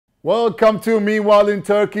Welcome to Meanwhile in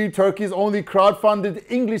Turkey, Turkey's only crowdfunded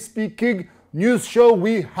English-speaking news show.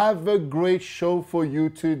 We have a great show for you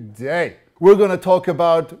today. We're going to talk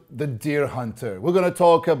about the deer hunter. We're going to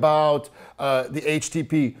talk about the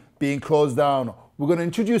HDP being closed down. We're going to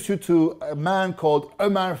introduce you to a man called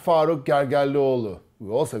Omer Faruk Gergerlioglu.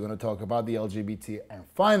 We're also going to talk about the LGBT. And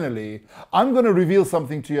finally, I'm going to reveal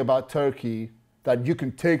something to you about Turkey that you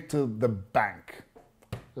can take to the bank.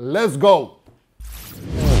 Let's go.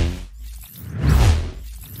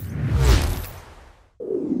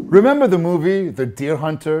 Remember the movie, The Deer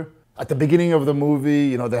Hunter? At the beginning of the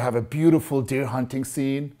movie, they have a beautiful deer hunting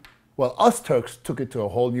scene. Well, us Turks took it to a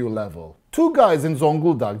whole new level. Two guys in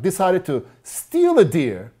Zonguldak decided to steal a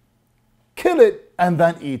deer, kill it, and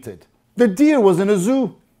then eat it. The deer was in a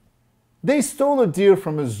zoo. They stole a deer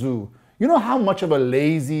from a zoo. You know how much of a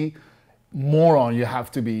lazy moron you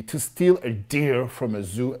have to be to steal a deer from a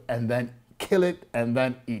zoo and then kill it and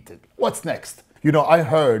then eat it? What's next? I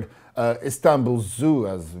heard Istanbul Zoo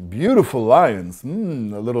has beautiful lions. A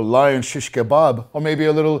little lion shish kebab, or maybe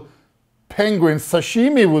a little penguin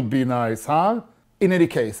sashimi would be nice, huh? In any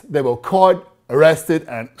case, they were caught, arrested,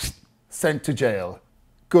 and sent to jail.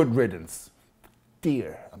 Good riddance.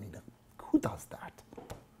 Deer. Who does that?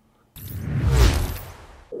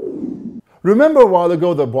 Remember a while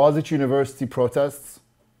ago the Boğaziçi University protests?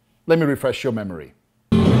 Let me refresh your memory.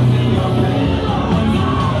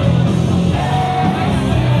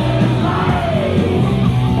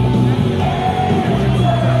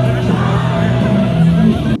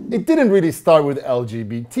 It didn't really start with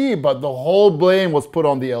LGBT, but the whole blame was put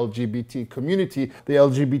on the LGBT community, the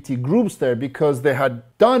LGBT groups there, because they had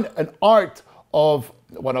done an art of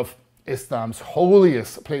one of Islam's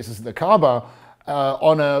holiest places, the Kaaba,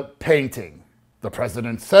 on a painting. The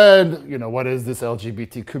president said, what is this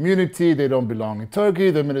LGBT community? They don't belong in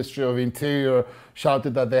Turkey. The Ministry of Interior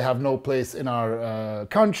shouted that they have no place in our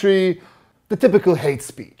country. The typical hate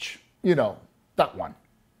speech, that one.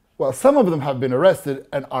 Well, some of them have been arrested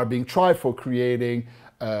and are being tried for creating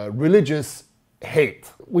religious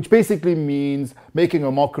hate, which basically means making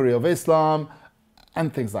a mockery of Islam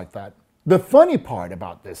and things like that. The funny part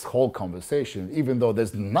about this whole conversation, even though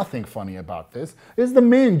there's nothing funny about this, is the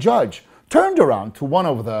main judge turned around to one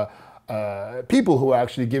of the people who were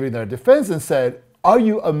actually giving their defense and said, "Are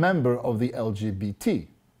you a member of the LGBT?"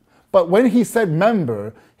 But when he said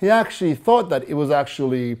member, he actually thought that it was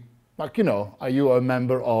actually are you a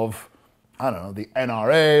member of, the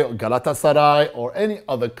NRA or Galatasaray or any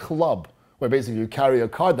other club where basically you carry a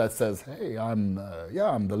card that says, hey, I'm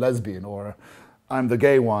the lesbian, or I'm the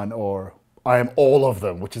gay one, or I am all of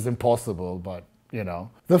them, which is impossible, but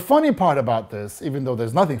The funny part about this, even though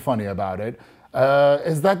there's nothing funny about it,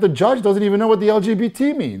 is that the judge doesn't even know what the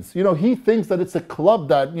LGBT means. He thinks that it's a club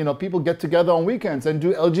that, people get together on weekends and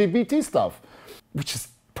do LGBT stuff, which is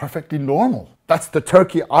perfectly normal. That's the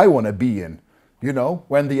Turkey I want to be in,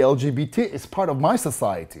 when the LGBT is part of my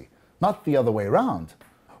society, not the other way around.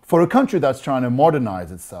 For a country that's trying to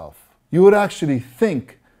modernize itself, you would actually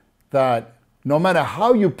think that no matter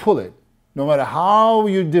how you pull it, no matter how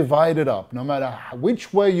you divide it up, no matter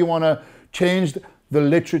which way you want to change the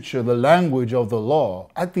literature, the language of the law,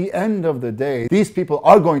 at the end of the day, these people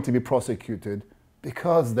are going to be prosecuted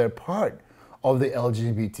because they're part of the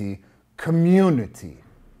LGBT community.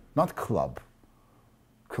 Not club,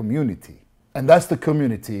 community. And that's the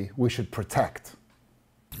community we should protect.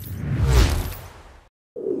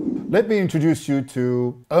 Let me introduce you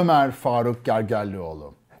to Omer Faruk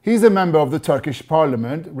Gergerlioglu. He's a member of the Turkish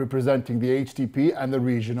parliament representing the HDP and the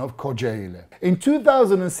region of Kocaeli. In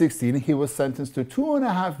 2016, he was sentenced to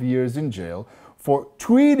 2.5 years in jail for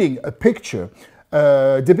tweeting a picture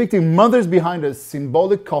depicting mothers behind a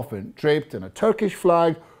symbolic coffin draped in a Turkish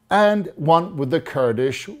flag and one with the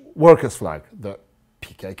Kurdish workers' flag, the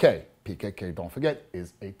PKK. PKK, don't forget,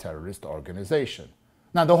 is a terrorist organization.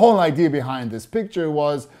 Now, the whole idea behind this picture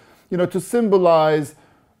was, to symbolize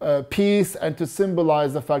peace and to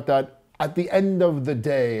symbolize the fact that at the end of the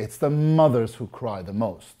day, it's the mothers who cry the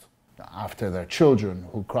most after their children,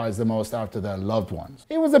 who cries the most after their loved ones.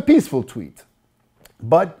 It was a peaceful tweet.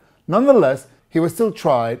 But nonetheless, he was still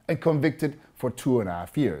tried and convicted for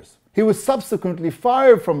 2.5 years. He was subsequently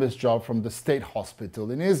fired from his job from the state hospital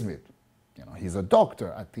in Izmir. He's a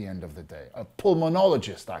doctor at the end of the day, a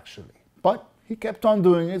pulmonologist actually. But he kept on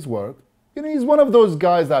doing his work. He's one of those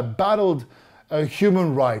guys that battled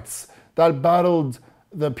human rights, that battled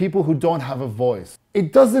the people who don't have a voice.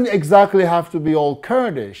 It doesn't exactly have to be all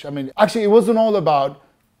Kurdish. Actually, it wasn't all about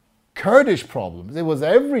Kurdish problems. It was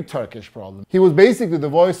every Turkish problem. He was basically the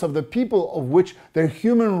voice of the people of which their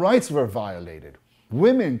human rights were violated.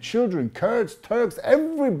 women, children, Kurds, Turks,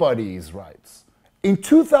 everybody's rights. In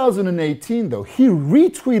 2018, though, he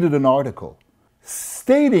retweeted an article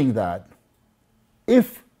stating that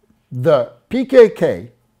if the PKK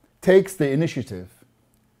takes the initiative,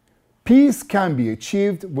 peace can be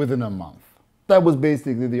achieved within a month. That was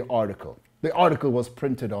basically the article. The article was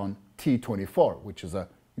printed on T24, which is a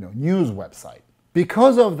news website.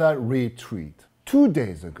 Because of that retweet, 2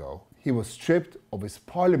 days ago, he was stripped of his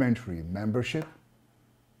parliamentary membership,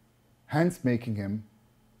 hence making him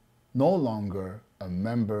no longer a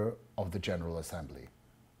member of the General Assembly,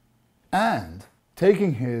 and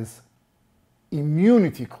taking his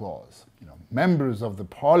immunity clause. Members of the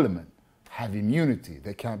parliament have immunity.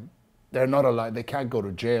 They're not allowed, they can't go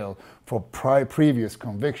to jail for previous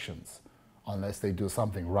convictions unless they do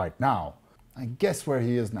something right now. And guess where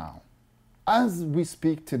he is now? As we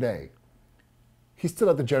speak today, he's still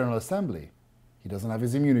at the General Assembly. He doesn't have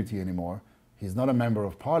his immunity anymore. He's not a member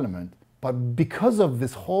of parliament. But because of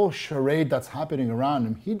this whole charade that's happening around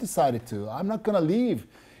him, he decided I'm not going to leave.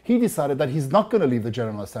 He decided that he's not going to leave the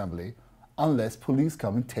General Assembly unless police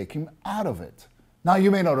come and take him out of it. Now, you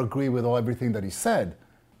may not agree with everything that he said,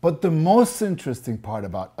 but the most interesting part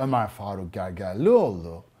about Omer Faruk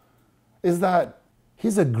Gergerlioglu is that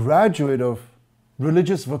he's a graduate of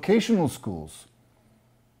religious vocational schools.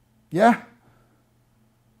 Yeah.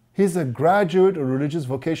 He's a graduate of religious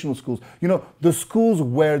vocational schools. The schools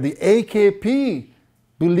where the AKP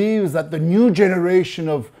believes that the new generation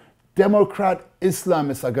of Democrat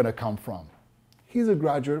Islamists are going to come from. He's a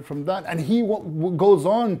graduate from that, and he goes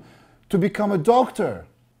on to become a doctor.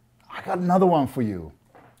 I got another one for you.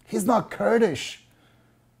 He's not Kurdish.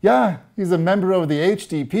 Yeah, he's a member of the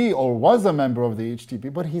HDP, or was a member of the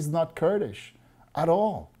HDP, but he's not Kurdish at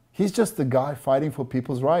all. He's just a guy fighting for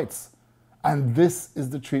people's rights. And this is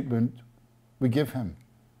the treatment we give him.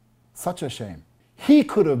 Such a shame. He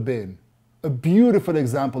could have been a beautiful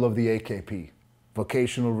example of the AKP.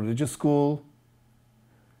 Vocational religious school,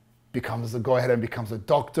 becomes a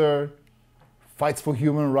doctor, fights for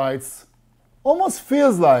human rights. Almost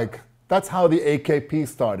feels like that's how the AKP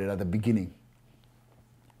started at the beginning.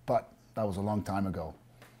 But that was a long time ago.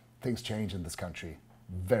 Things change in this country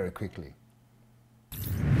very quickly.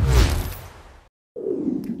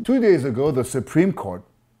 2 days ago, the Supreme Court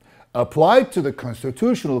applied to the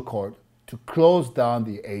Constitutional Court to close down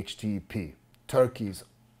the HDP, Turkey's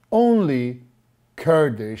only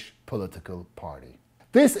Kurdish political party.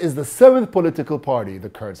 This is the 7th political party the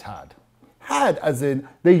Kurds had. Had as in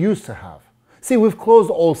they used to have. See, we've closed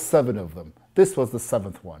all 7 of them. This was the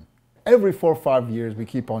 7th one. Every 4 or 5 years, we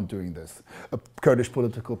keep on doing this. A Kurdish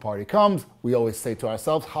political party comes, we always say to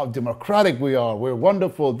ourselves how democratic we are, we're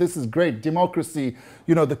wonderful, this is great, democracy.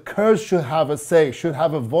 The Kurds should have a say, should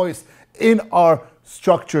have a voice in our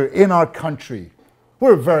structure, in our country.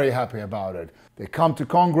 We're very happy about it. They come to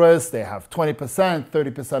Congress, they have 20%,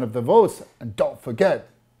 30% of the votes, and don't forget,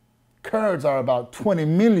 Kurds are about 20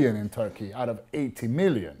 million in Turkey out of 80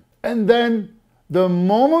 million. And then the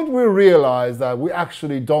moment we realize that we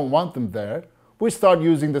actually don't want them there, we start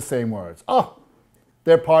using the same words. Oh,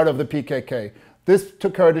 they're part of the PKK. This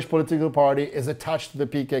Kurdish political party is attached to the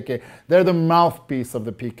PKK. They're the mouthpiece of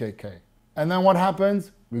the PKK. And then what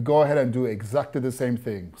happens? We go ahead and do exactly the same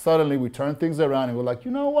thing. Suddenly we turn things around and we're like,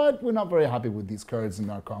 you know what? We're not very happy with these Kurds in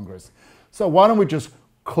our Congress. So why don't we just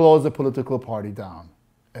close the political party down?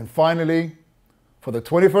 And finally, for the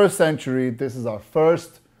 21st century, this is our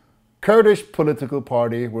first Kurdish political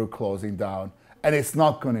party we're closing down. And it's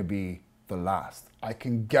not going to be the last. I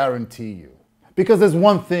can guarantee you. Because there's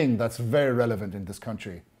one thing that's very relevant in this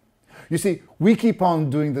country. You see, we keep on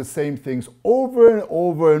doing the same things over and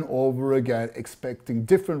over and over again, expecting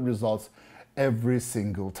different results every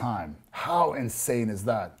single time. How insane is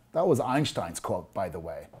that? That was Einstein's quote, by the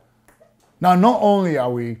way. Now, not only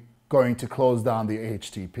are we going to close down the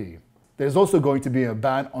HDP, there's also going to be a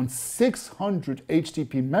ban on 600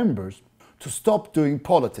 HDP members to stop doing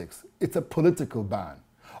politics. It's a political ban.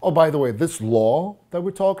 Oh, by the way, this law that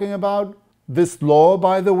we're talking about, this law,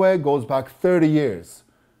 by the way, goes back 30 years.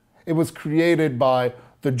 It was created by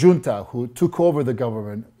the junta who took over the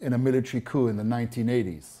government in a military coup in the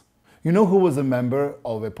 1980s. You know who was a member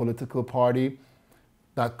of a political party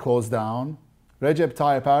that closed down? Recep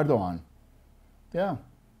Tayyip Erdogan. Yeah.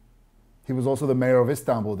 He was also the mayor of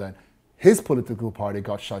Istanbul then. His political party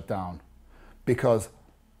got shut down because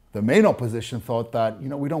the main opposition thought that,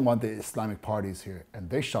 we don't want the Islamic parties here, and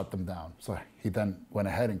they shut them down. So he then went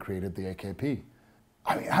ahead and created the AKP.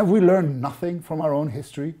 I mean, have we learned nothing from our own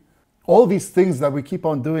history? All these things that we keep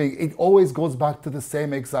on doing, it always goes back to the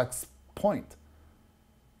same exact point.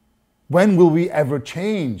 When will we ever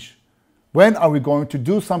change? When are we going to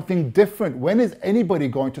do something different? When is anybody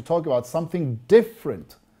going to talk about something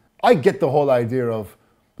different? I get the whole idea of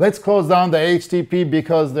let's close down the HDP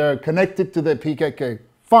because they're connected to the PKK.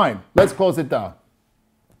 Fine, let's close it down.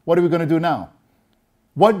 What are we going to do now?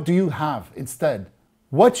 What do you have instead?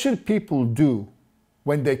 What should people do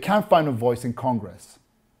when they can't find a voice in Congress?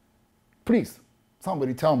 Please,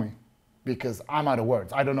 somebody tell me, because I'm out of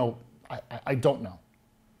words. I don't know. I don't know.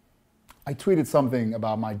 I tweeted something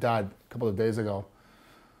about my dad a couple of days ago.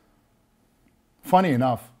 Funny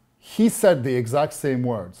enough, he said the exact same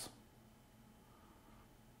words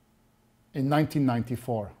in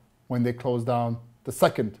 1994 when they closed down the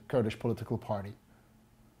second Kurdish political party.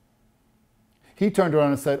 He turned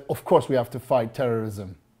around and said, of course we have to fight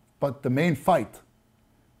terrorism, but the main fight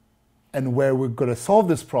and where we're going to solve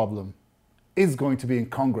this problem is going to be in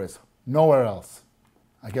Congress, nowhere else.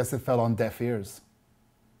 I guess it fell on deaf ears.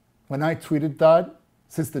 When I tweeted that,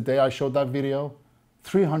 since the day I showed that video,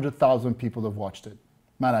 300,000 people have watched it.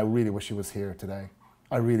 Man, I really wish he was here today.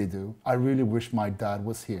 I really do. I really wish my dad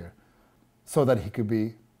was here so that he could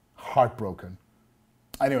be heartbroken.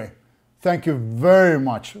 Anyway, thank you very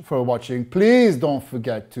much for watching. Please don't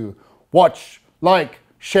forget to watch, like,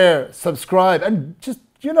 share, subscribe, and just,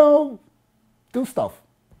 do stuff.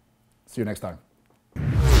 See you next time.